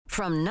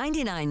From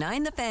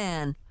 99.9 The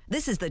Fan,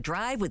 this is The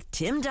Drive with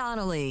Tim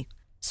Donnelly.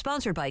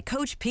 Sponsored by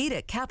Coach Pete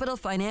at Capital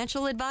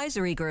Financial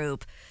Advisory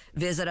Group.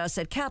 Visit us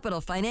at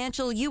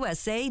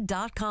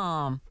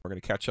capitalfinancialusa.com. We're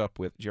going to catch up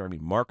with Jeremy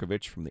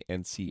Markovich from the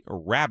NC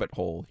Rabbit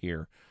Hole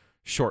here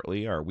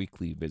shortly, our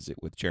weekly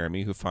visit with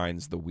Jeremy, who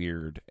finds the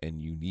weird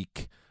and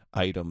unique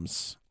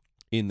items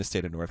in the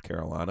state of North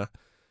Carolina.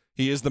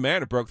 He is the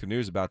man who broke the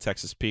news about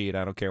Texas Pete.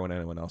 I don't care what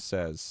anyone else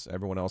says.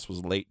 Everyone else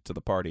was late to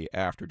the party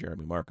after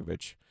Jeremy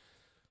Markovich.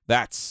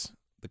 That's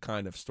the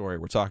kind of story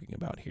we're talking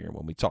about here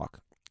when we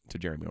talk to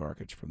Jeremy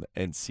Markovich from the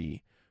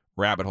NC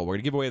Rabbit Hole. We're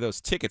going to give away those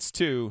tickets,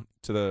 too,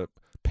 to the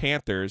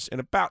Panthers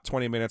in about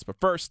 20 minutes. But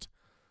first,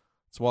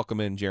 let's welcome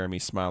in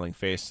Jeremy's smiling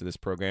face to this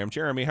program.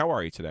 Jeremy, how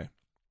are you today?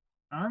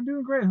 I'm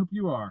doing great. I hope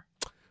you are.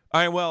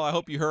 I am well. I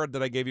hope you heard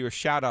that I gave you a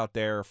shout-out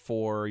there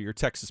for your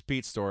Texas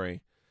Pete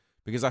story,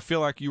 because I feel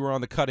like you were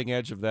on the cutting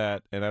edge of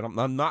that, and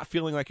I'm not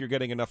feeling like you're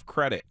getting enough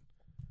credit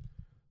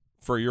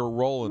for your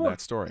role in that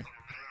story.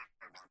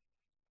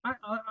 I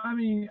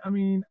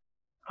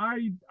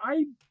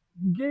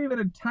gave it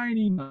a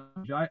tiny nudge.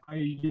 You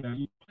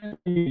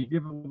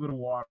give it a little bit of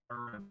water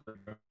and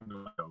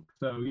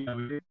so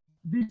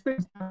these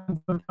things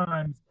happen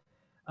sometimes.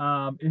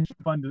 It's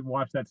fun to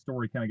watch that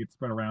story kind of get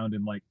spread around,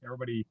 and like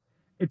everybody,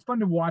 it's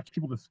fun to watch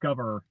people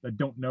discover that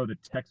don't know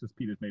that Texas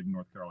Pete is made in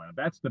North Carolina.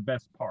 That's the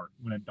best part,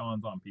 when it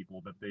dawns on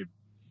people that they've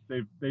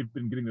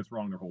been getting this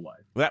wrong their whole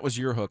life. Well, that was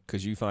your hook,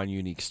 because you find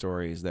unique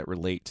stories that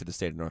relate to the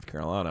state of North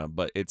Carolina,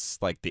 but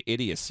it's like the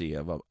idiocy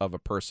of a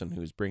person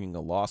who's bringing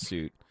a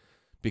lawsuit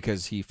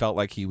because he felt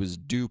like he was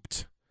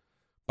duped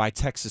by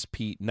Texas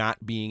Pete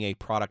not being a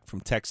product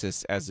from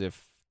Texas, as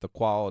if the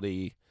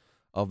quality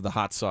of the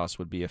hot sauce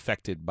would be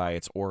affected by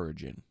its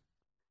origin.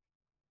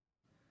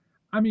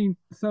 I meant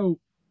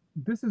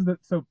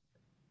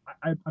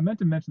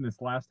to mention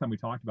this last time we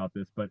talked about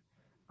this, but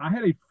I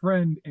had a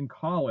friend in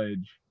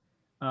college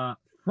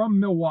from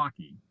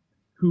Milwaukee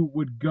who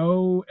would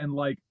go and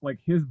like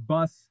his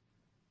bus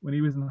when he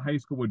was in high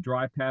school would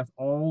drive past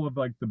all of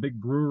like the big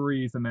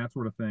breweries and that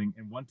sort of thing.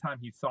 And one time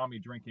he saw me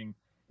drinking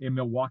in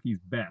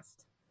Milwaukee's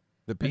Best.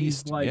 The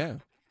Beast, yeah.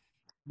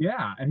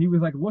 Yeah, and he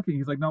was like looking.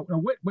 He's like, no,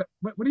 what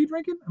are you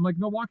drinking? I'm like,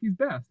 Milwaukee's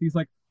Best. He's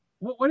like,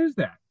 what is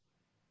that?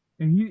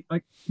 And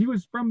he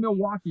was from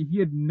Milwaukee. He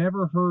had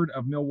never heard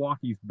of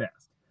Milwaukee's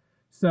Best.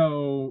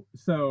 So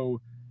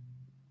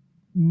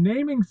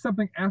naming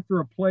something after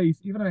a place,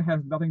 even if it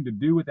has nothing to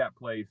do with that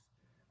place,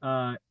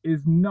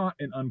 is not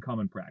an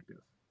uncommon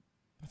practice.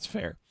 That's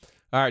fair.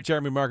 All right,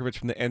 Jeremy Markovich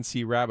from the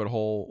NC Rabbit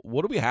Hole.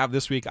 What do we have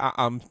this week?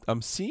 I'm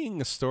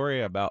seeing a story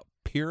about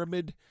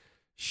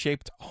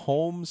pyramid-shaped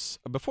homes.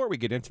 Before we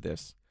get into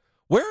this,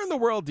 where in the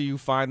world do you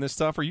find this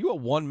stuff? Are you a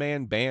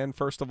one-man band,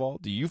 first of all?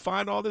 Do you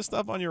find all this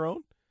stuff on your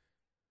own?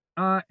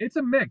 It's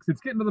a mix. It's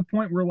getting to the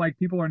point where like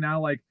people are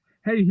now like,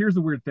 hey, here's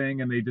a weird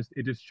thing, and it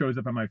just shows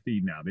up on my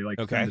feed now. They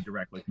send it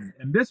directly.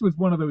 And this was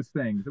one of those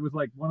things. It was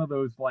like one of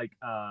those like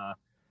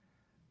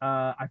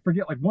I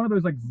forget, like one of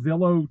those like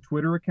Zillow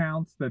Twitter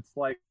accounts that's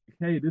like,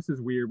 hey, this is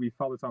weird. We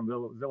saw this on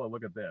Zillow.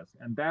 Look at this.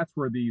 And that's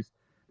where these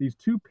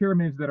two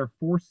pyramids that are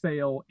for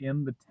sale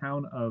in the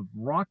town of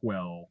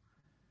Rockwell,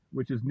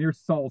 which is near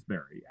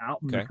Salisbury,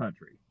 out in the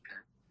country.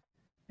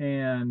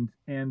 And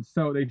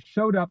so they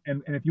showed up,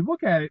 and if you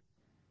look at it,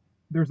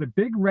 there's a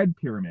big red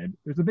pyramid,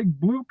 there's a big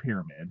blue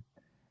pyramid,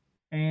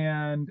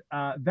 and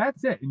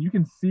that's it. And you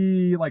can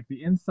see like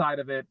the inside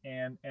of it,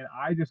 and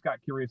I just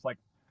got curious, like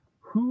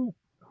who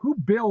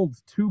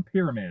builds two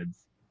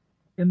pyramids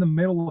in the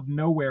middle of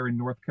nowhere in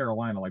North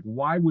Carolina? Like,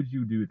 why would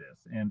you do this?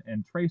 And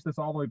trace this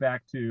all the way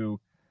back to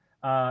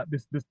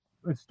this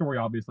story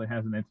obviously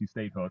has an NC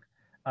State hook.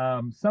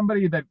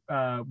 Somebody that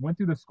went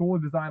through the School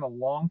of Design a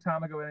long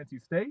time ago at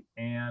NC State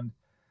and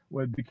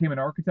became an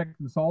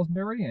architect in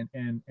Salisbury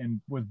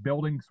and was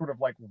building sort of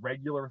like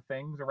regular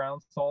things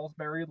around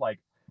Salisbury, like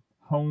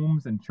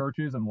homes and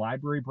churches and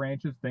library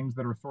branches, things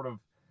that are sort of,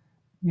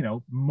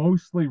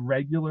 mostly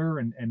regular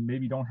and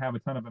maybe don't have a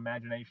ton of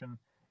imagination.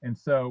 And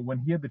so when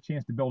he had the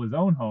chance to build his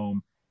own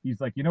home,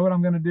 he's like, you know what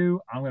I'm going to do?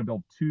 I'm going to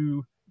build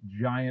two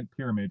giant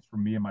pyramids for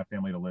me and my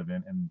family to live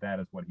in. And that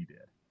is what he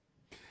did.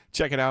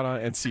 Check it out on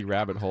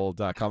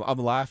ncrabbithole.com. I'm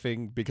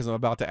laughing because I'm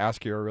about to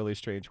ask you a really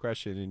strange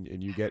question,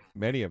 and you get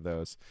many of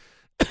those.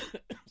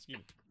 Excuse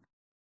me.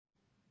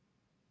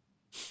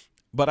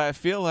 But I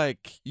feel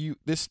like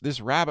this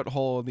rabbit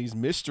hole and these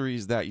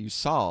mysteries that you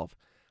solve,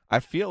 I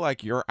feel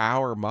like you're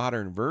our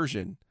modern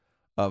version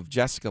of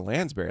Jessica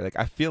Lansbury. Like,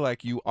 I feel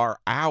like you are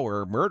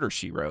our Murder,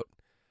 She Wrote.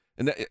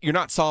 And you're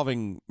not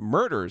solving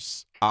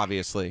murders,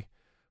 obviously,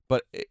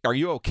 but are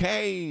you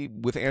okay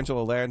with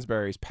Angela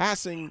Lansbury's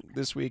passing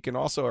this week? And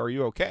also, are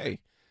you okay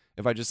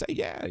if I just say,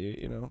 yeah,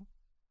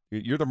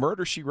 you're the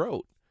Murder, She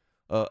Wrote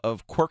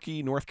of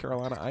quirky North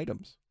Carolina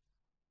items?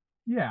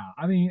 Yeah,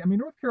 I mean,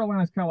 North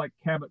Carolina is kind of like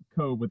Cabot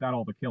Cove without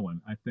all the killing,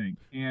 I think,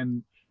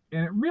 and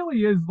it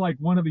really is like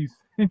one of these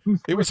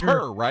things. It was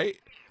her, right?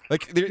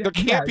 Like there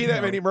can't be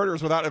that many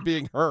murders without it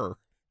being her.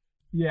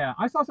 Yeah,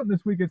 I saw something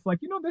this week. It's like,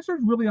 this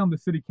is really on the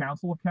city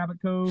council of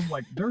Cabot Cove.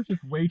 Like, there's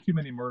just way too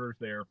many murders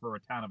there for a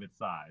town of its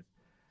size.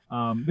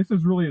 This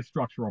is really a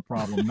structural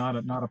problem, not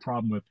a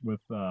problem with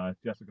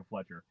Jessica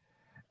Fletcher.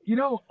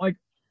 Like,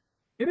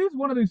 it is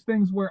one of those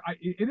things where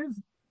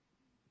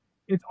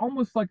it's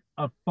almost like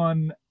a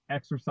fun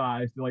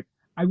exercise. Like,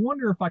 I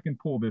wonder if I can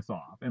pull this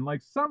off. And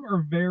like, some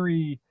are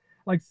very,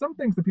 like, some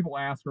things that people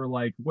ask are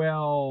like,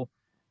 well,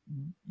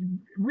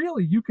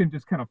 really, you can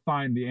just kind of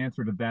find the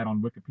answer to that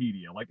on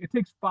Wikipedia. Like, it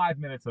takes 5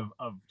 minutes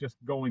of just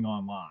going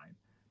online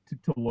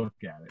to look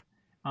at it.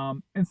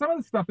 And some of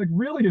the stuff, like,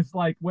 really is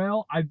like,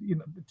 well,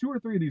 two or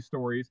three of these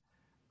stories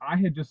I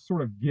had just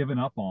sort of given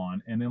up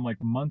on, and then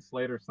like months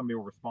later, somebody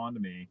will respond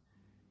to me,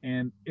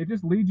 and it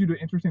just leads you to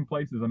interesting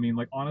places. I mean,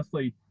 like,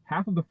 honestly,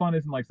 half of the fun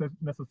isn't like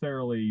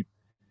necessarily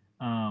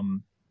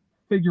um,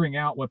 figuring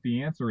out what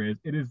the answer is.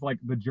 It is like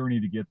the journey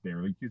to get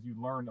there, because you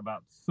learn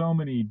about so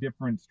many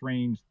different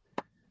strange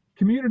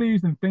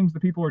communities and things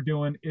that people are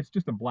doing. It's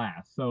just a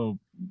blast. So,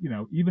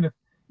 even if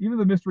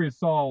the mystery is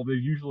solved,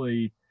 there's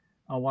usually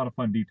a lot of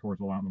fun detours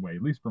along the way,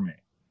 at least for me.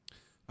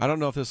 I don't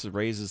know if this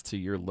raises to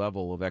your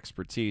level of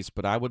expertise,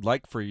 but I would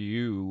like for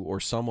you or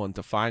someone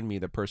to find me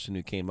the person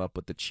who came up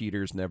with the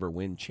 "Cheaters Never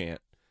Win" chant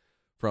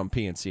from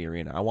PNC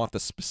Arena. I want the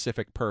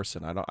specific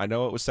person. I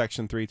know it was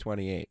Section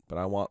 328, but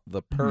I want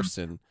the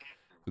person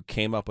who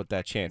came up with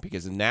that chant,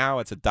 because now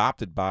it's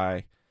adopted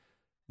by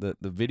the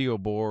video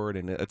board,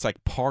 and it's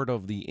like part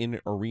of the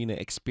in-arena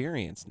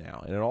experience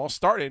now. And it all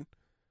started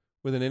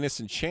with an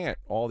innocent chant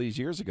all these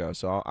years ago.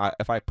 So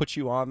if I put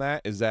you on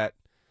that, is that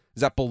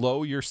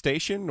below your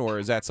station, or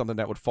is that something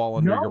that would fall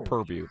under your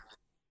purview?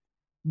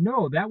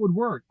 No, that would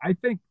work. I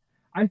think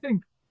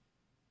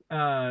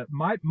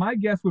my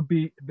guess would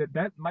be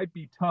that might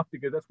be tough,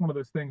 because that's one of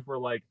those things where,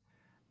 like,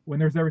 when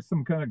there's ever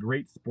some kind of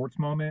great sports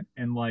moment,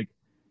 and like,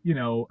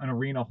 an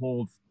arena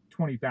holds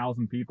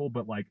 20,000 people,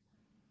 but like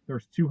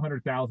there's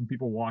 200,000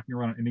 people walking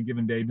around on any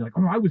given day, and be like,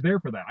 oh no, I was there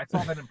for that. I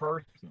saw that in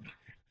person.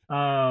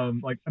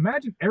 Like,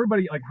 imagine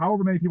everybody, like,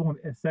 however many people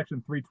in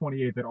Section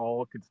 328 that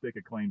all could stake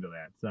a claim to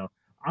that. So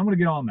I'm going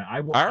to get on that. I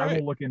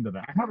will look into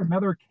that. I have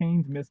another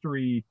Canes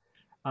mystery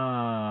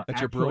that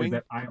you're brewing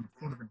that I am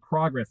sort of in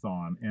progress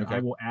on, and okay. I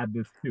will add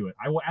this to it.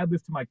 I will add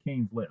this to my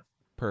Canes list.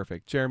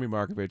 Perfect. Jeremy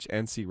Markovich,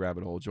 NC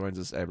Rabbit Hole, joins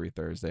us every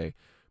Thursday.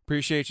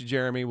 Appreciate you,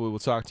 Jeremy. We will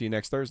talk to you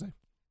next Thursday.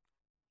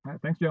 All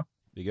right, thanks, Joe.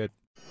 Be good.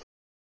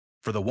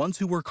 For the ones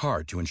who work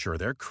hard to ensure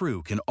their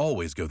crew can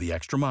always go the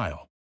extra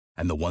mile,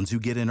 and the ones who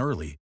get in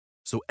early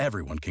so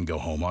everyone can go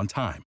home on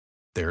time,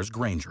 there's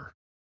Grainger,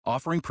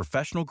 offering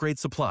professional-grade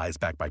supplies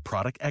backed by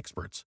product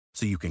experts,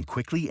 so you can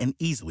quickly and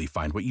easily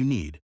find what you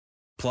need.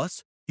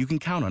 Plus, you can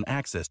count on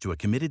access to a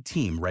committed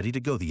team ready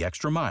to go the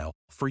extra mile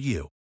for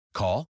you.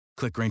 Call,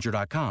 click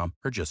Grainger.com,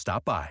 or just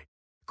stop by.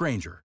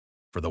 Grainger,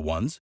 for the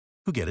ones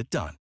who get it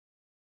done.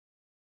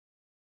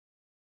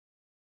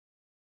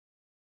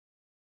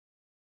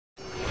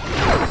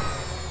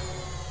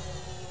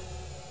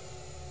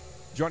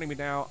 Joining me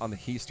now on the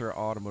Heister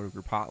Automotive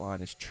Group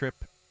hotline is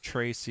Tripp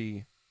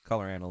Tracy,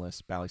 color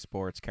analyst, Bally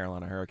Sports,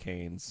 Carolina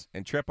Hurricanes.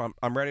 And Tripp,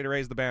 I'm ready to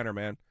raise the banner,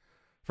 man.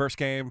 First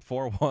game,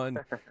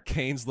 4-1.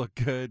 Canes look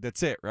good.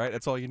 That's it, right?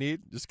 That's all you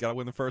need. Just got to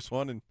win the first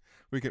one, and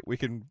we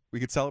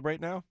could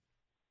celebrate now.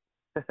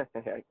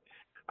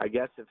 I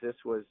guess if this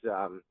was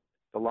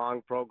the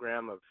long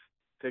program of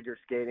figure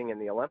skating in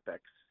the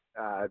Olympics,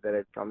 that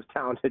it comes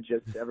down to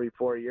just every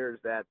 4 years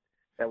that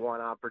one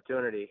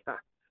opportunity.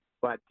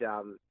 But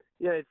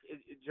yeah,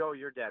 Joe,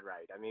 you're dead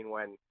right. I mean,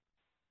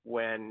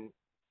 when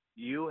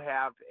you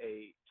have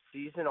a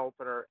season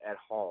opener at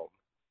home,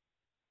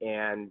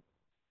 and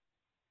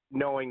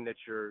knowing that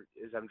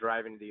as I'm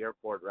driving to the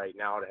airport right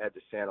now to head to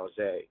San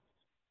Jose,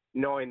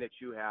 knowing that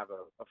you have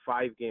a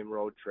 5-game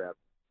road trip,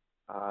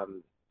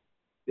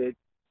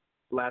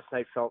 last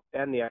night felt,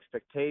 and the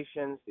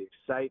expectations, the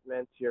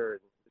excitement here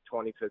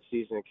in the 25th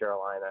season in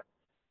Carolina,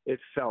 it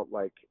felt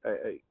like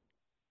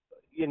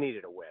you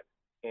needed a win.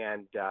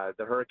 And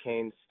the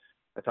Hurricanes,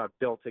 I thought,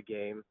 built a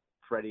game.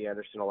 Freddie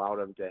Anderson allowed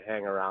them to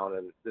hang around,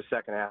 and the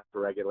second half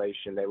of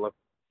regulation, they looked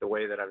the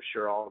way that I'm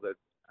sure all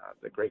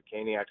the great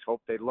Caniacs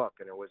hoped they'd look,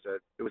 and it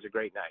was a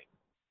great night.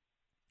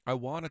 I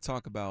want to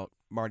talk about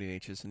Marty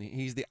Necas, and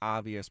he's the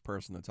obvious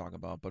person to talk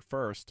about. But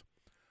first,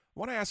 I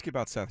want to ask you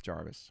about Seth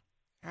Jarvis.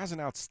 Has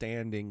an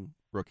outstanding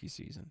rookie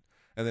season,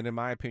 and then, in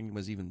my opinion,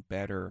 was even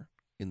better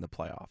in the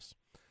playoffs.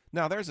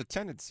 Now, there's a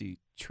tendency,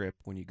 Tripp,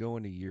 when you go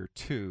into year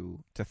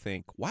 2 to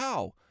think,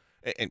 wow,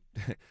 and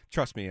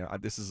trust me,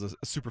 this is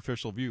a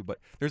superficial view, but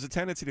there's a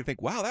tendency to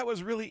think, wow, that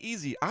was really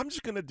easy. I'm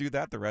just going to do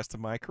that the rest of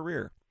my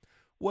career.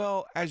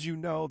 Well, as you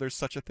know, there's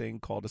such a thing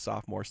called a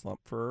sophomore slump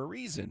for a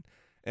reason.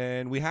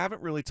 And we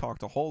haven't really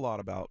talked a whole lot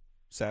about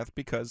Seth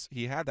because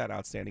he had that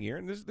outstanding year,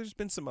 and there's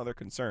been some other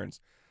concerns.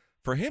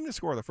 For him to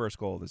score the first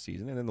goal of the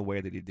season, and in the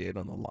way that he did,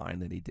 on the line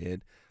that he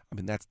did, I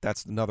mean,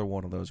 that's another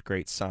one of those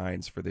great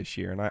signs for this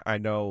year. And I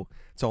know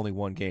it's only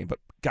one game, but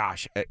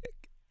gosh,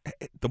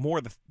 the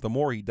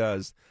more he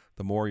does,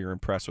 the more you're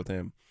impressed with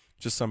him.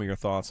 Just some of your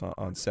thoughts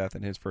on Seth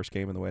and his first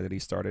game and the way that he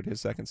started his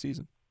second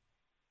season.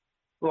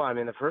 Well, I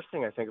mean, the first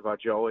thing I think about,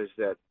 Joe, is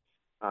that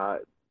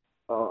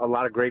a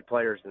lot of great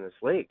players in this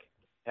league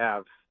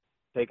have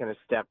taken a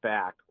step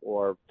back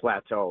or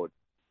plateaued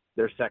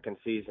their second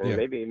season,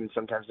 maybe even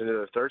sometimes into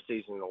their third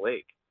season in the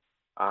league,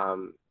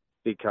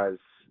 because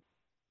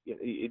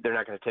they're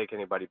not going to take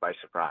anybody by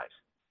surprise.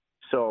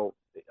 So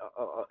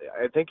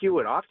I think you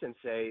would often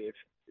say, if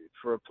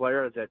for a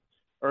player that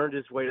earned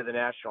his way to the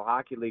National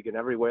Hockey League in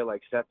every way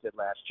like Seth did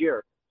last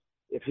year,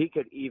 if he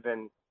could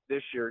even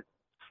this year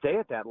stay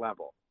at that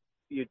level,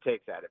 you'd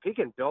take that. If he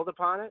can build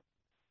upon it,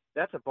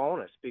 that's a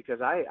bonus, because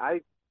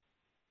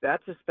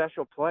that's a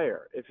special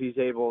player if he's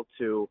able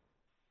to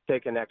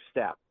take a next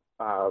step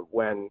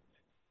when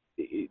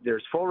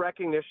there's full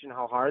recognition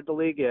how hard the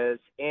league is,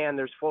 and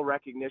there's full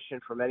recognition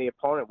from any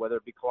opponent, whether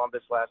it be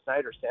Columbus last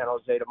night or San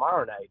Jose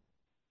tomorrow night,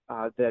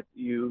 that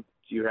you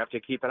have to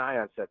keep an eye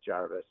on Seth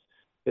Jarvis.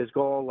 His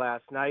goal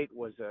last night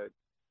was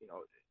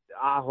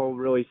Aho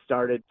really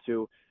started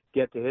to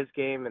get to his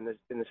game in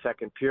the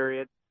second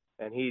period,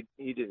 and he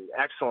did an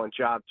excellent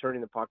job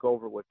turning the puck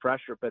over with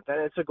pressure. But then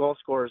it's a goal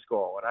scorer's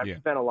goal, and I've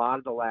spent a lot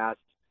of the last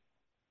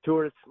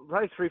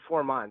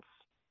 3-4 months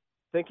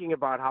thinking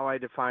about how I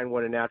define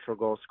what a natural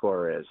goal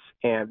scorer is.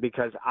 And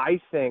because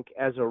I think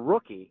as a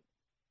rookie,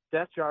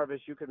 Seth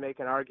Jarvis, you could make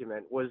an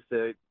argument, was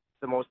the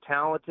most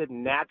talented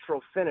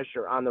natural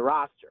finisher on the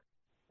roster.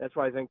 That's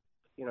why I think,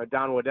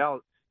 Don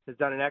Waddell has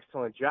done an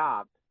excellent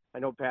job. I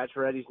know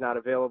Pacioretty's not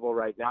available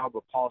right now,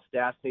 but Paul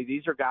Stastny,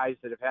 these are guys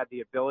that have had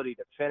the ability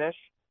to finish.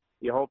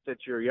 You hope that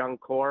your young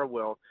core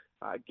will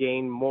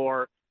gain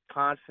more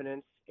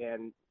confidence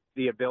and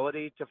the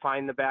ability to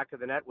find the back of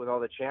the net with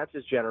all the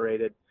chances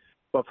generated.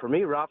 But for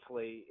me,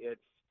 roughly,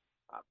 it's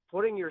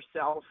putting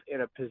yourself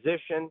in a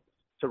position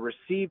to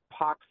receive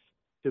pucks,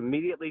 to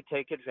immediately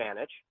take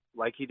advantage,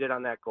 like he did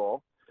on that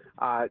goal,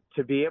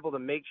 to be able to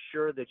make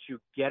sure that you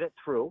get it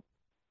through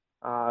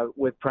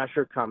with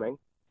pressure coming,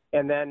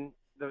 and then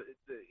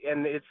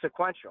and it's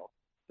sequential.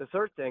 The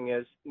third thing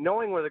is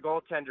knowing where the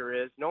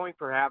goaltender is, knowing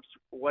perhaps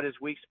what his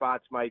weak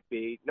spots might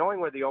be, knowing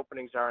where the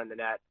openings are in the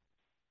net,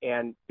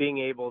 and being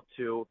able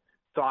to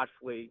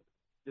thoughtfully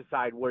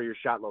decide where your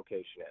shot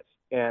location is.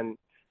 And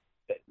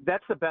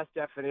that's the best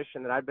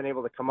definition that I've been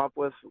able to come up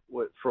with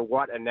for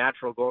what a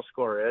natural goal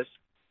scorer is.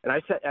 And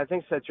I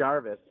think Seth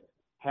Jarvis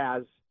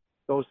has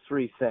those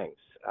three things.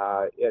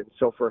 And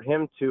so for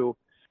him to,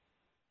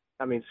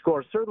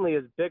 score certainly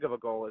as big of a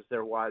goal as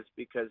there was,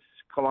 because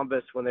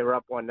Columbus, when they were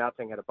up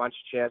 1-0, had a bunch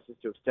of chances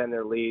to extend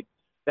their lead.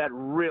 That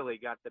really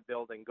got the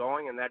building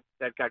going, and that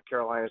got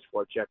Carolina's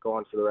forecheck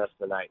going for the rest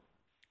of the night.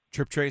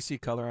 Tripp Tracy,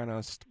 color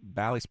analyst,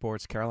 Bally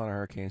Sports, Carolina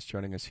Hurricanes,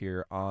 joining us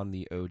here on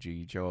the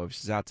OG. Joe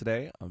is out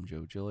today. I'm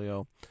Joe Giglio.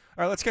 All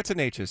right, let's get to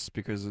Necas,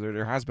 because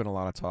there has been a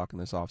lot of talk in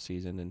this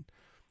offseason. And,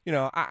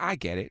 I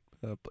get it.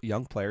 A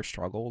young player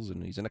struggles,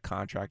 and he's in a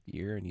contract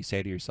year, and you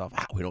say to yourself,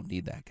 we don't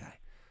need that guy.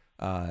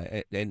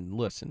 And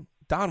listen,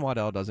 Don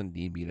Waddell doesn't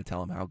need me to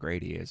tell him how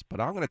great he is.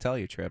 But I'm going to tell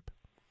you, Tripp,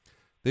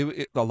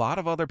 a lot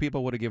of other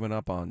people would have given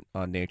up on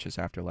Necas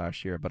after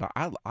last year, but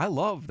I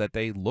love that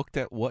they looked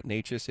at what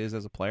Necas is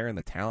as a player and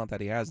the talent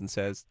that he has and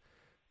says,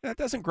 that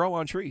doesn't grow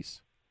on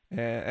trees.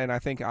 And I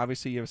think,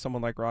 obviously, you have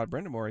someone like Rod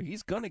Brind'Amour,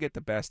 he's going to get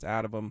the best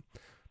out of him.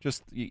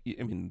 Just,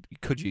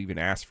 could you even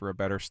ask for a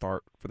better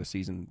start for the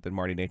season than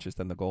Marty Necas,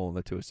 than the goal and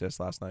the 2 assists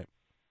last night?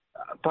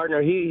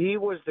 Partner, he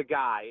was the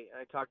guy.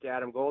 I talked to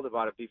Adam Gold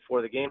about it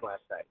before the game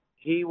last night.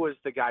 He was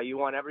the guy. You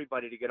want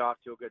everybody to get off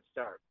to a good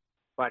start.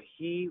 But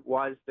he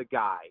was the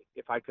guy,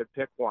 if I could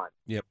pick one,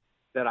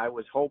 that I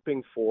was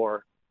hoping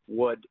for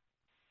would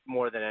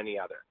more than any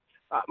other.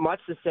 Much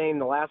the same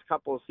the last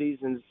couple of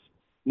seasons,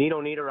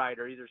 Nino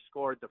Niederreiter either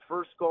scored the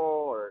first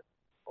goal or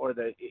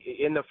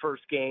in the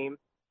first game.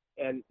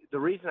 And the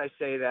reason I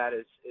say that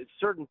is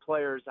certain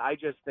players I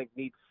just think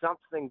need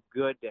something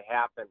good to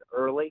happen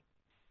early.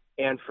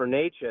 And for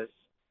Necas,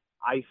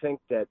 I think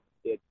that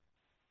it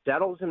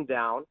settles him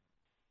down.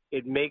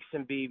 It makes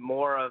him be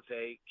more of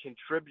a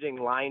contributing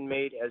line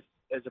mate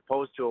as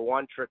opposed to a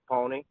one-trick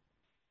pony.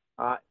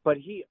 But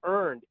he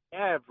earned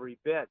every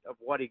bit of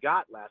what he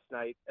got last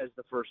night as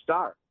the first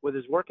star with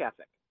his work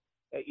ethic.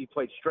 He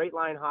played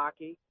straight-line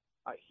hockey.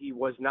 He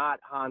was not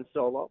Han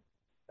Solo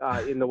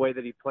in the way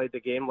that he played the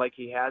game like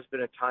he has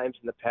been at times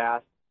in the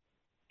past.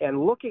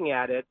 And looking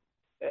at it,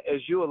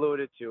 as you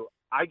alluded to,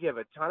 I give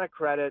a ton of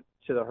credit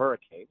to the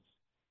Hurricanes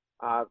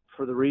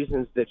for the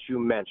reasons that you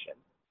mentioned.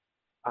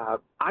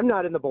 I'm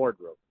not in the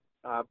boardroom,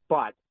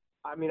 but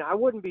I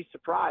wouldn't be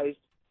surprised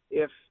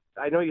if,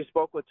 I know you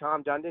spoke with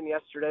Tom Dundon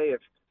yesterday,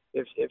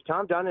 if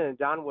Tom Dundon and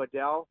Don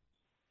Waddell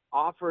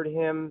offered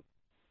him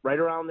right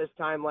around this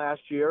time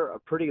last year a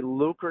pretty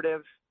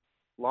lucrative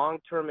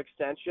long-term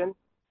extension.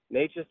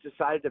 Necas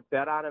decided to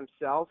bet on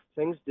himself.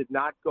 Things did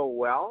not go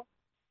well,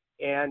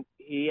 and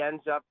he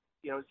ends up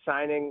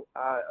signing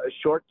a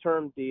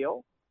short-term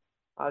deal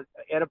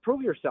and a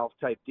prove-yourself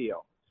type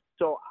deal.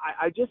 So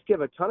I just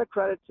give a ton of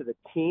credit to the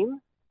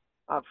team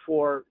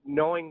for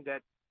knowing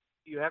that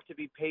you have to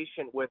be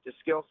patient with the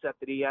skill set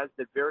that he has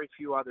that very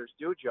few others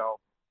do, Joe.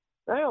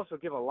 And I also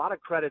give a lot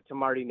of credit to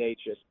Marty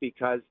Necas,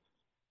 because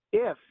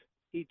if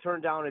he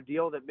turned down a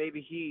deal that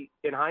maybe he,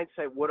 in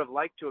hindsight, would have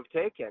liked to have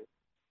taken.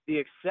 The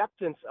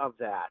acceptance of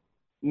that,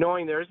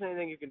 knowing there isn't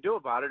anything you can do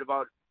about it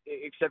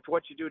except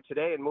what you do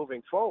today and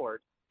moving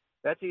forward,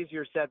 that's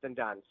easier said than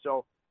done.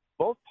 So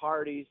both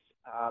parties,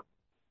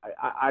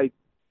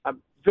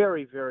 I'm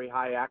very, very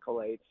high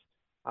accolades.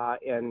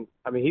 And,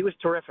 I mean, he was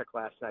terrific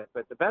last night.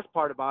 But the best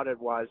part about it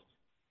was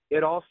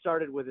it all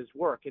started with his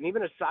work. And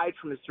even aside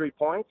from his 3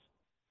 points,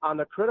 on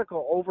the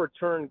critical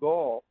overturned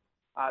goal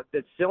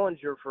that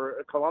Sillinger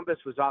for Columbus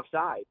was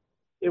offside,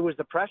 it was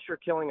the pressure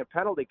killing a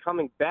penalty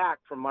coming back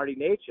from Marty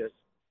Necas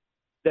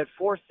that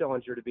forced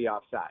Sillinger to be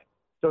offside.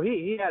 So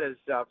he had his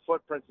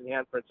footprints and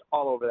handprints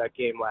all over that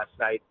game last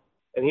night,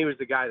 and he was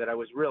the guy that I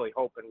was really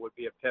hoping would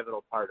be a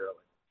pivotal part early.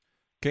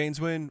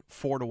 Canes win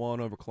 4-1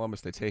 over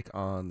Columbus. They take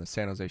on the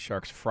San Jose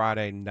Sharks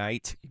Friday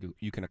night.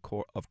 You can,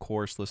 of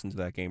course, listen to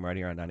that game right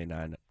here on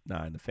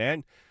 99.9 The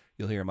Fan.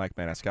 You'll hear Mike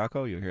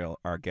Maniscalco. You'll hear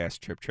our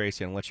guest, Tripp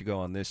Tracy. And I'll let you go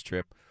on this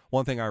trip.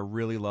 One thing I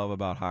really love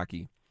about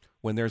hockey,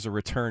 when there's a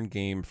return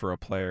game for a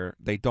player,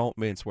 they don't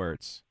mince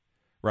words,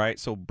 right?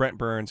 So Brent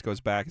Burns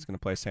goes back. He's going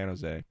to play San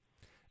Jose.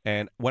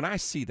 And when I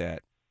see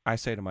that, I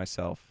say to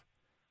myself,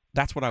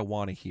 that's what I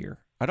want to hear.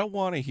 I don't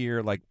want to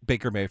hear like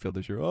Baker Mayfield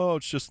this year, oh,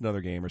 it's just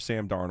another game, or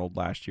Sam Darnold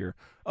last year,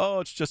 oh,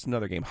 it's just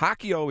another game.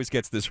 Hockey always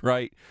gets this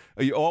right.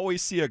 You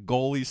always see a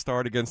goalie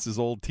start against his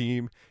old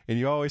team, and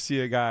you always see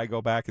a guy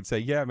go back and say,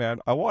 yeah,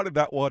 man, I wanted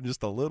that one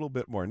just a little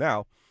bit more.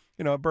 Now,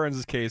 you know, in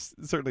Burns' case,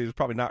 certainly there's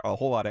probably not a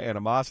whole lot of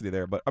animosity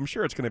there, but I'm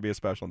sure it's going to be a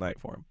special night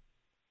for him.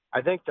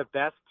 I think the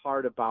best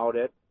part about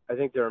it, I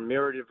think there are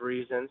myriad of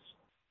reasons,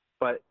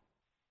 but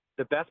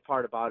the best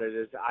part about it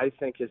is I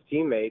think his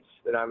teammates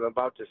that I'm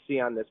about to see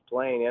on this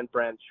plane and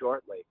Brent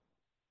shortly,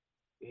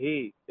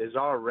 he is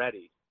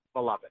already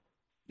beloved.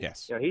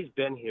 Yes. You know, he's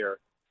been here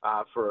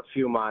for a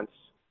few months.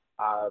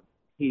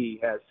 He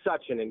has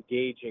such an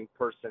engaging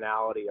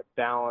personality, a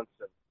balance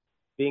of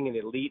being an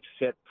elite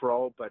fit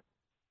pro, but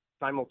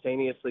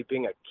simultaneously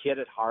being a kid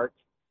at heart,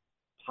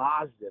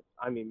 positive,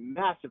 I mean,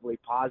 massively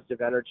positive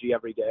energy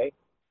every day.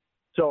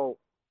 So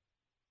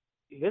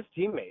his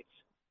teammates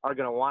are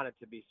going to want it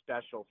to be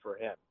special for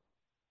him.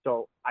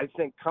 So I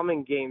think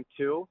coming game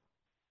 2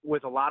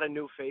 with a lot of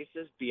new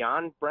faces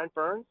beyond Brent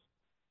Burns,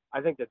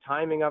 I think the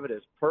timing of it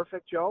is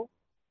perfect, Joe.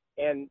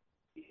 And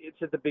it's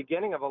at the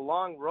beginning of a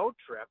long road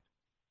trip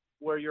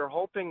where you're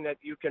hoping that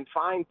you can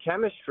find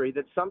chemistry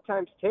that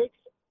sometimes takes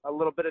a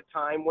little bit of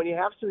time when you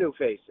have some new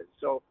faces.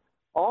 So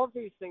all of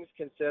these things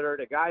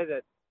considered, a guy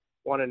that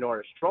won a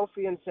Norris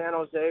Trophy in San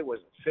Jose, was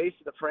the face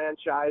of the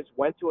franchise,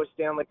 went to a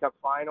Stanley Cup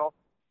final,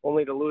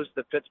 only to lose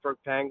the Pittsburgh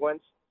Penguins.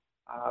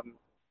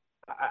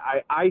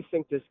 I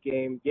think this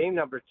game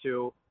number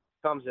 2,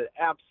 comes at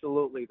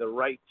absolutely the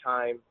right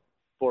time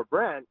for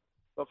Brent,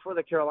 but for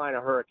the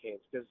Carolina Hurricanes,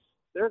 because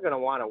they're going to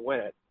want to win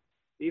it.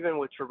 Even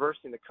with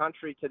traversing the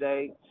country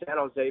today, San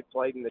Jose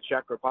played in the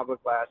Czech Republic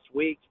last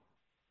week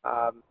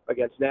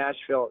against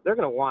Nashville. They're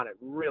going to want it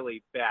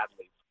really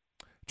badly.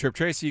 Tripp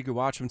Tracy, you can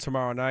watch him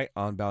tomorrow night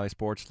on Bally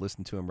Sports.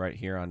 Listen to him right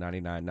here on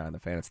 99.9 The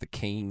Fan. It's the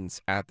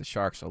Canes at the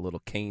Sharks, a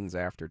little Canes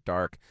after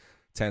dark,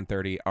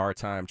 10:30 our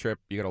time. Tripp,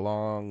 you got a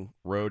long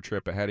road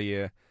trip ahead of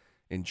you.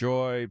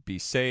 Enjoy, be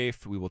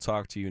safe. We will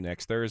talk to you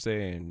next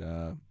Thursday.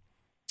 And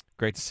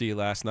great to see you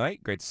last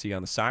night. Great to see you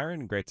on the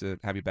Siren. Great to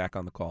have you back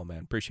on the call,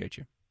 man. Appreciate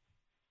you.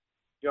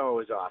 Joe,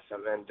 it was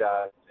awesome.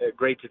 And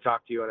great to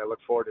talk to you, and I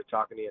look forward to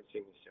talking to you and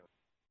seeing you soon.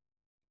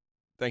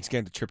 Thanks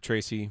again to Tripp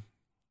Tracy.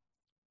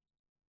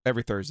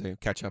 Every Thursday,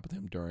 catch up with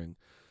him during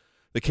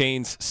the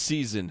Canes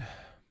season.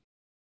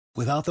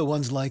 Without the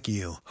ones like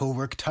you, who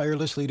work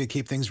tirelessly to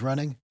keep things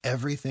running,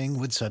 everything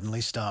would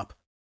suddenly stop.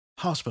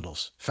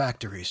 Hospitals,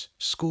 factories,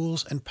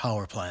 schools, and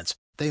power plants,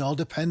 they all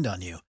depend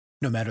on you.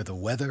 No matter the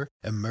weather,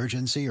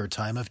 emergency, or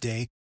time of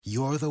day,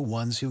 you're the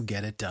ones who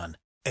get it done.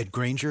 At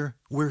Grainger,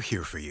 we're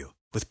here for you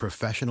with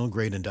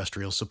professional-grade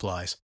industrial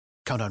supplies.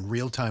 Count on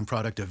real-time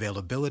product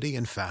availability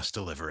and fast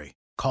delivery.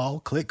 Call,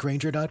 click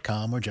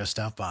Grainger.com, or just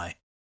stop by.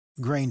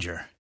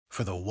 Grainger,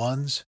 for the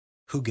ones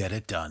who get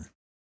it done.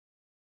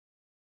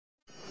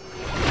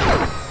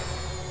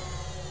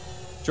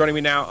 Joining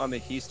me now on the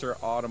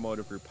Heister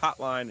Automotive Group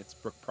hotline, it's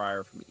Brooke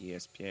Pryor from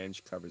ESPN.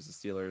 She covers the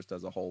Steelers,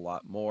 does a whole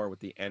lot more with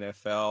the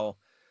NFL.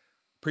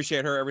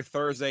 Appreciate her every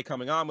Thursday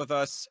coming on with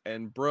us.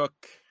 And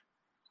Brooke,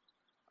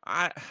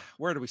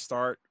 where do we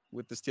start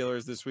with the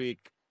Steelers this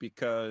week?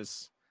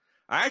 Because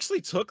I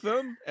actually took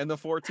them and the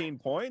 14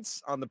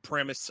 points on the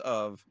premise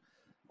of,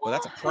 well,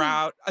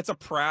 that's a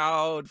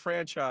proud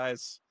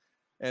franchise,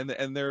 and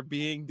they're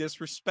being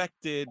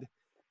disrespected.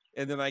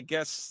 And then I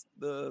guess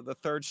the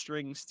third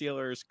string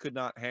Steelers could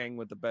not hang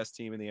with the best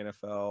team in the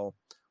NFL.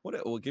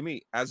 Well, give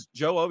me, as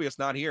Joe Ovius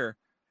not here,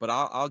 but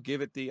I'll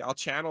give it I'll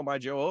channel my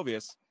Joe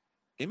Ovius.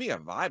 Give me a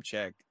vibe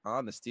check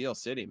on the Steel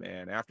City,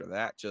 man. After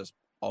that, just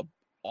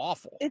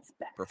awful. It's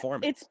bad.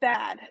 Performance. It's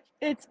bad.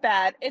 It's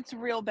bad. It's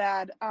real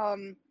bad.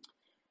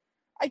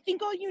 I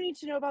think all you need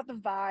to know about the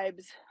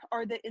vibes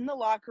are that in the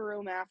locker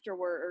room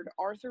afterward,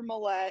 Arthur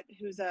Millette,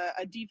 who's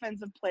a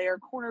defensive player,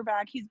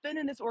 cornerback, he's been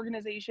in this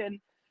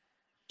organization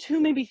 2,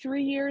 maybe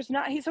 3 years.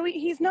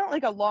 He's not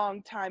like a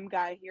long time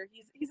guy here.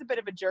 He's a bit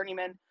of a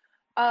journeyman.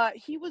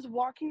 He was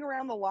walking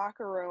around the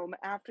locker room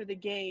after the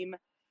game,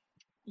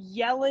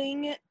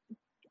 yelling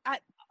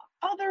at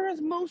others,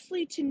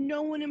 mostly to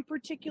no one in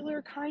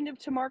particular, kind of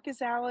to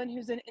Marcus Allen,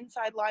 who's an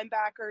inside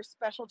linebacker,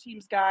 special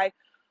teams guy,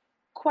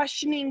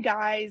 questioning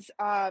guys,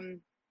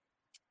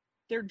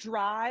 their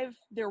drive,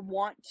 their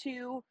want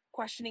to,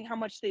 questioning how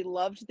much they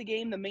loved the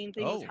game. The main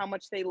thing was how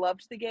much they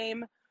loved the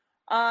game.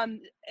 And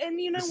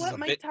you know this what, is a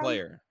Mike bit Tomlin,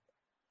 player.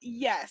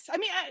 yes. I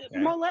mean, Okay.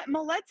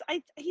 Millet's,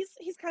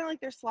 he's kind of like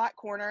their slot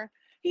corner.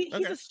 He's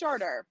Okay. a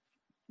starter,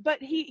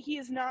 but he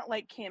is not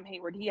like Cam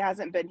Hayward. He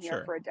hasn't been here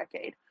Sure. for a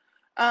decade.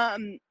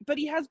 But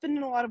he has been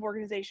in a lot of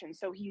organizations,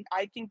 so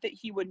I think that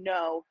he would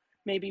know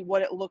maybe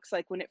what it looks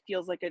like when it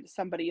feels like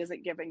somebody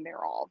isn't giving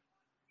their all.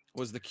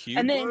 Was the Q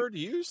And then word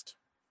used?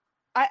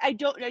 I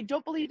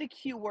don't believe the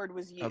Q word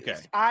was used. Okay.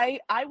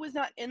 I was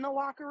not in the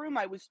locker room.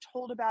 I was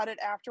told about it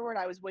afterward.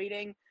 I was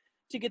waiting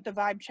to get the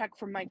vibe check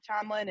from Mike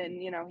Tomlin,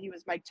 and he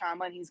was Mike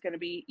Tomlin. He's going to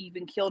be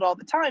even keeled all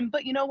the time.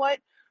 But you know what?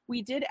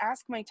 We did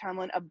ask Mike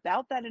Tomlin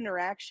about that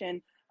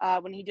interaction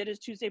when he did his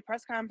Tuesday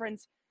press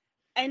conference,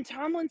 and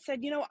Tomlin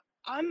said,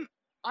 I'm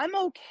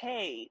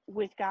okay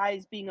with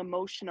guys being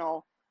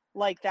emotional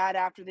like that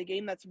after the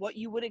game. That's what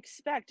you would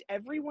expect.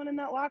 Everyone in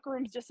that locker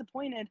room is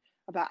disappointed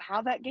about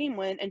how that game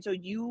went, and so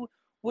you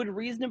would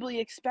reasonably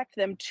expect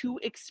them to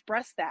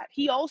express that.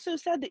 He also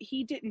said that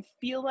he didn't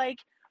feel like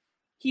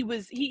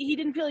he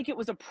didn't feel like it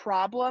was a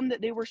problem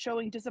that they were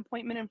showing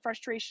disappointment and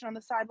frustration on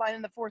the sideline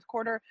in the fourth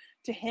quarter.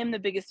 To him, the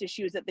biggest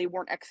issue is that they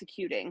weren't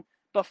executing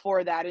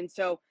before that. And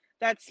so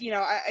that's,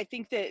 I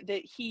think that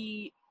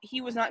he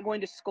was not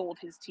going to scold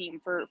his team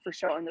for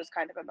showing those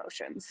kind of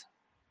emotions.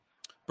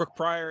 Brooke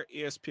Pryor,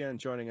 ESPN,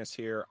 joining us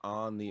here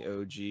on the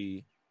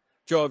OG.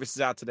 Joe Ovis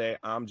is out today.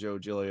 I'm Joe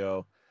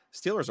Giglio.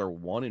 Steelers are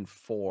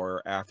 1-4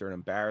 after an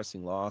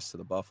embarrassing loss to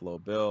the Buffalo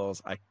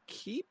Bills. I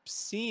keep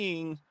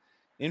seeing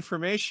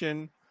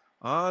information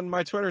on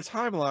my Twitter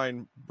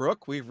timeline.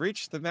 Brooke, we've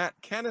reached the Matt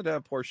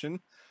Canada portion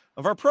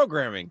of our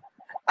programming.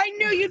 I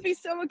knew you'd be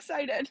so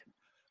excited.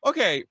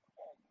 Okay,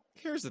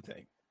 here's the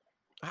thing.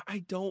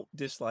 I don't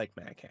dislike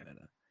Matt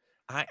Canada.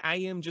 I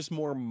am just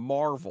more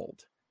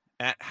marveled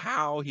at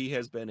how he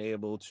has been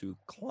able to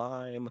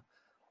climb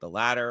the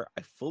ladder.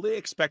 I fully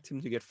expect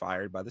him to get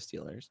fired by the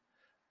Steelers.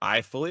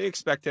 I fully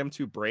expect them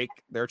to break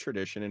their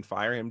tradition and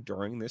fire him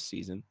during this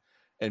season.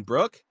 And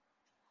Brooke,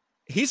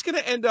 he's going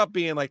to end up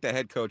being like the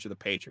head coach of the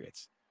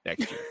Patriots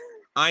next year.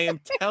 I am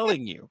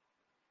telling you.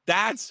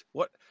 That's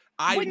what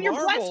I when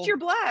marvel. You're blessed, you're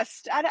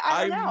blessed. I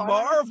don't know. I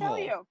marvel tell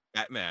you.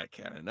 at Matt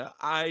Canada.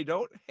 I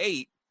don't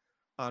hate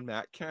on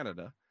Matt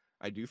Canada.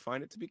 I do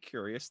find it to be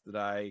curious that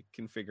I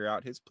can figure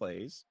out his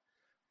plays.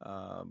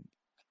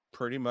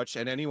 Pretty much,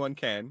 and anyone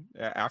can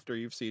after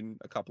you've seen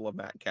a couple of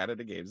Matt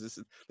Canada games.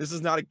 This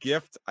is not a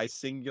gift I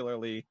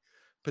singularly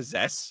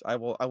possess. I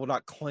will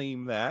not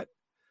claim that.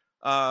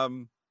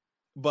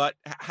 But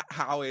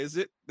how is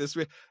it this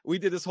way? We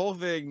did this whole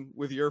thing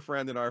with your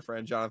friend and our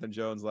friend Jonathan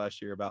Jones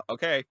last year about,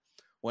 okay,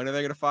 when are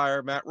they going to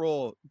fire Matt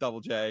Rule,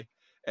 Double J?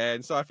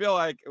 And so I feel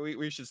like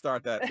we should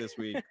start that this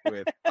week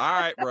with, all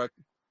right, Brooke,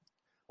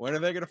 when are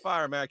they going to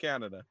fire Matt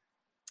Canada?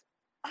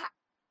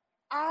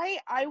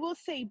 I will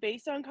say,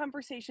 based on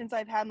conversations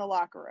I've had in the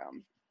locker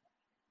room,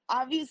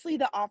 obviously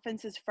the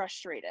offense is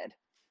frustrated.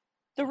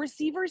 The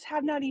receivers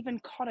have not even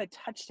caught a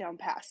touchdown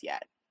pass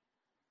yet.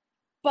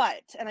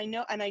 But, and I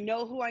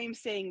know who I am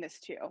saying this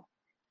to,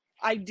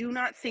 I do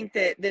not think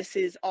that this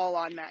is all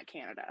on Matt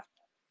Canada.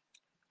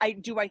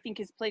 Do I think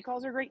his play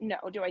calls are great? No.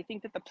 Do I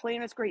think that the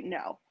plan is great?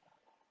 No.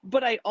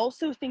 But I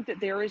also think that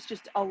there is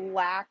just a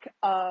lack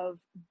of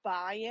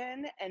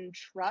buy-in and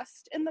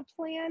trust in the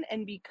plan.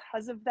 And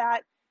because of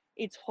that,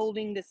 it's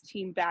holding this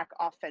team back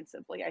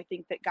offensively. I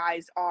think that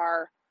guys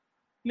are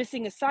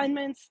missing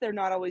assignments. They're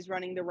not always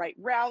running the right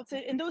routes.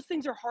 And those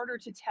things are harder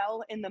to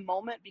tell in the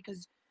moment, because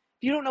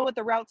if you don't know what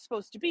the route's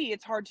supposed to be,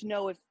 it's hard to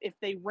know if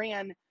they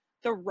ran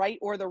the right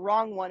or the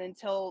wrong one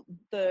until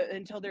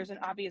there's an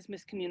obvious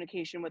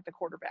miscommunication with the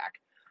quarterback.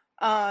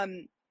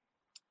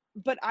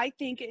 But I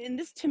think, and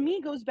this to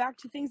me goes back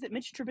to things that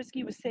Mitch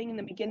Trubisky was saying in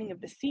the beginning of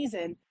the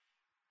season,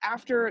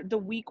 after the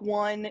week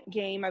 1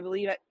 game, I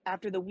believe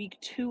after the week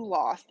 2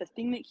 loss, the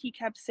thing that he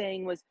kept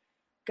saying was,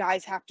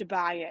 guys have to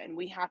buy in.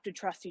 We have to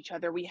trust each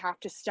other. We have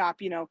to stop,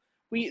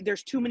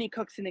 there's too many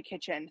cooks in the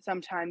kitchen.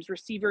 Sometimes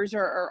receivers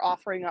are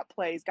offering up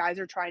plays. Guys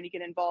are trying to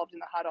get involved in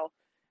the huddle,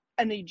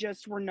 and they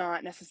just were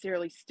not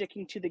necessarily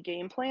sticking to the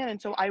game plan.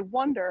 And so I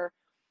wonder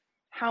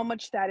how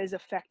much that is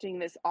affecting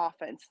this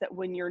offense, that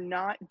when you're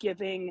not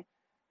giving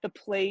the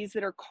plays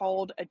that are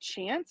called a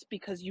chance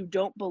because you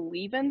don't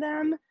believe in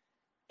them,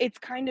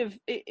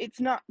 it's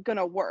not going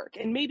to work.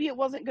 And maybe it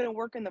wasn't going to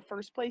work in the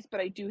first place, but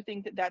I do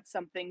think that that's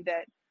something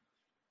that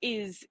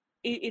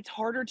it's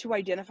harder to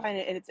identify,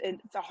 and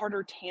it's a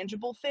harder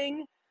tangible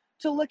thing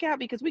to look at,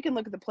 because we can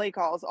look at the play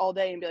calls all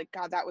day and be like,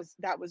 God, that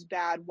was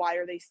bad. Why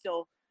are they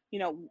still,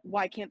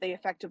 why can't they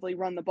effectively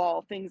run the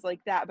ball? Things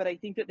like that. But I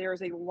think that there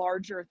is a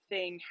larger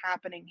thing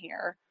happening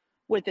here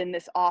within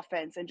this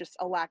offense and just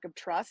a lack of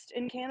trust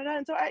in Canada.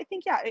 And so I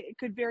think, yeah, it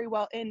could very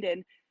well end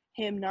in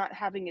him not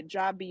having a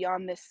job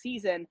beyond this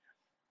season,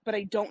 but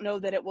I don't know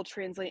that it will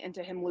translate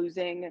into him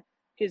losing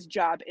his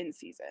job in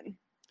season.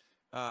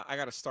 I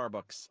got a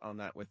Starbucks on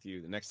that with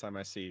you. The next time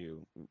I see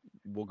you,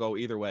 we'll go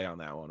either way on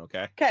that one,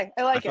 okay? Okay,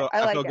 I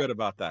feel good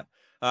about that.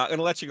 I'm going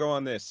to let you go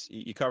on this.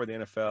 You cover the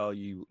NFL.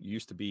 You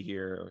used to be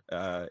here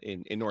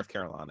in North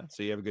Carolina,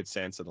 so you have a good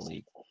sense of the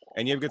league.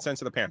 And you have a good sense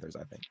of the Panthers,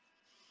 I think.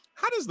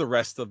 How does the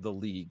rest of the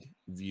league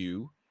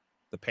view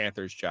the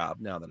Panthers' job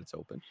now that it's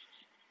open?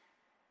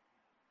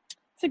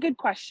 It's a good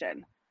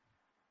question.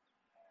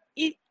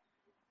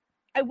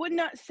 I would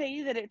not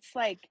say that it's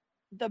like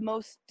the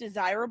most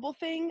desirable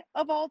thing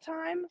of all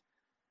time,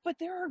 but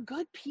there are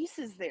good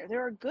pieces there.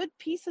 There are good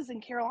pieces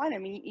in Carolina. I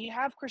mean, you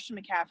have Christian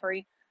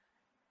McCaffrey,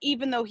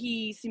 even though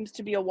he seems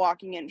to be a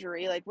walking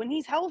injury. Like, when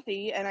he's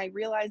healthy, and I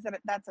realize that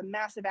that's a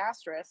massive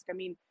asterisk, I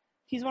mean,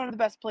 he's one of the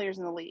best players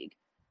in the league.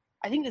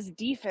 I think this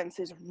defense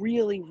is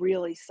really,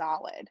 really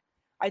solid.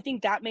 I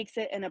think that makes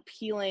it an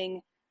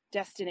appealing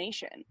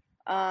destination.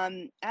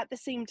 At the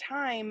same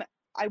time,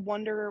 I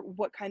wonder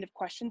what kind of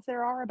questions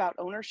there are about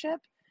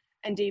ownership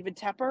and David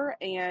Tepper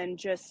and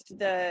just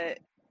the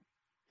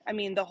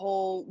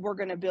whole, we're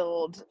going to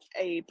build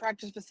a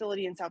practice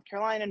facility in South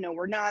Carolina. No,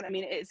 we're not. I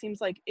mean, it seems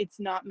like it's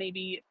not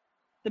maybe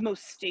the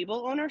most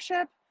stable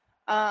ownership.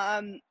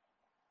 But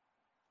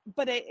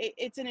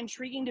it's an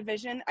intriguing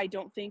division. I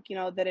don't think,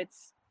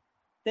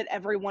 that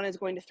everyone is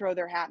going to throw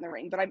their hat in the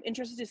ring, but I'm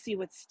interested to see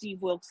what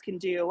Steve Wilkes can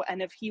do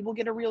and if he will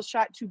get a real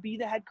shot to be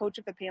the head coach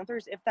of the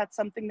Panthers, if that's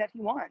something that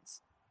he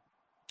wants.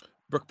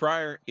 Brooke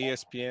Pryor,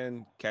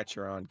 ESPN, catch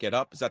her on Get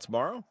Up. Is that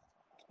tomorrow?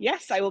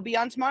 Yes, I will be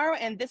on tomorrow,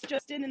 and this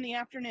just in the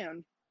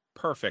afternoon.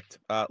 Perfect.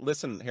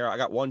 Listen, here, I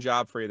got one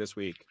job for you this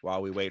week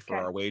while we wait for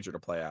our wager to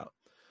play out.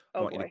 I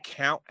want you to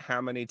count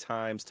how many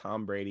times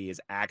Tom Brady is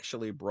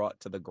actually brought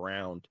to the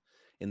ground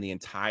in the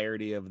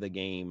entirety of the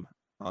game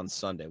on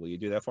Sunday. Will you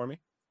do that for me?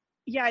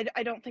 Yeah,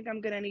 I don't think I'm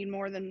going to need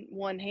more than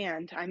one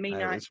hand. I may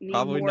not need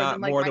probably more not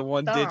than, like, more my than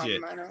one thumb.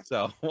 digit.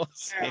 So we'll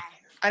see. Yeah.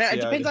 I don't,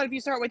 it depends on if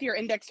you start with your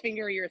index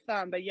finger or your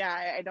thumb, but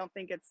yeah, I don't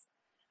think it's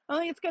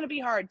going to be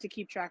hard to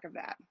keep track of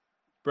that.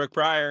 Brooke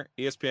Pryor,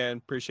 ESPN,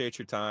 appreciate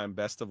your time.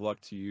 Best of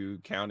luck to you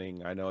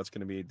counting. I know it's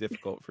going to be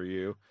difficult for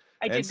you.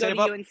 I did go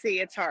to UNC.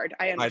 It's hard.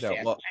 I understand. I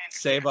know. Well,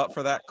 save up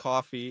for that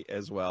coffee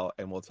as well,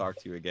 and we'll talk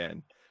to you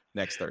again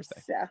next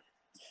Thursday.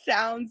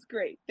 Sounds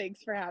great.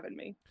 Thanks for having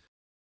me.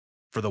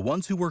 For the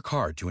ones who work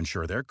hard to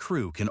ensure their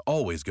crew can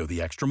always go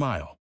the extra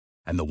mile,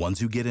 and the ones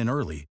who get in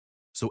early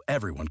so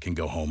everyone can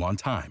go home on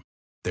time,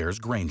 there's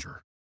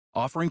Grainger,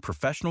 offering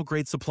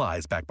professional-grade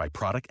supplies backed by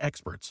product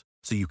experts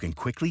so you can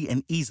quickly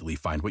and easily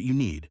find what you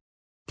need.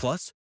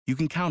 Plus, you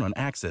can count on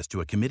access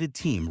to a committed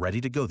team ready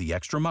to go the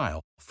extra mile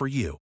for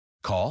you.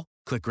 Call,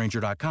 click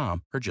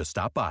Grainger.com, or just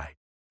stop by.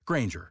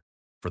 Grainger,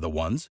 for the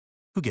ones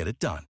who get it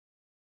done.